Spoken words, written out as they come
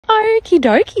Okie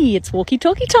dokie, it's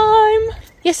walkie-talkie time.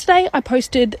 Yesterday I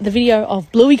posted the video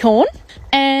of Bluey corn,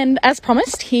 and as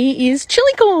promised, here is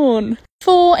chili corn.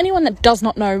 For anyone that does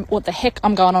not know what the heck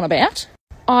I'm going on about,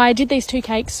 I did these two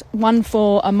cakes, one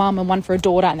for a mum and one for a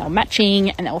daughter, and they were matching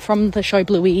and they were from the show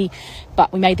Bluey,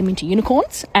 but we made them into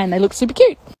unicorns and they look super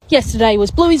cute. Yesterday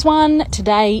was Bluey's one,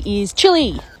 today is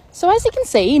chili. So as you can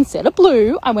see, instead of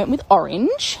blue, I went with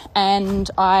orange and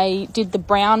I did the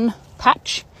brown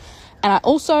patch, and I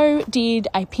also did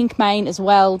a pink mane as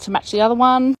well to match the other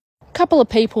one. A couple of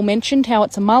people mentioned how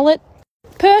it's a mullet.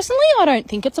 Personally, I don't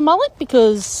think it's a mullet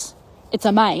because it's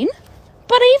a mane,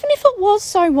 but even if it was,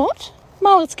 so what?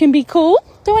 Mullets can be cool.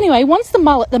 So anyway, once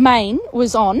the mane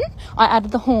was on, I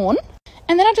added the horn,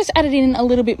 and then I just added in a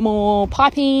little bit more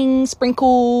piping,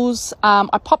 sprinkles.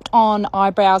 I popped on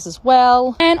eyebrows as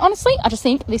well. And honestly, I just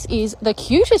think this is the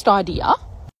cutest idea.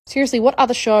 Seriously, what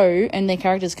other show and their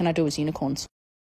characters can I do as unicorns?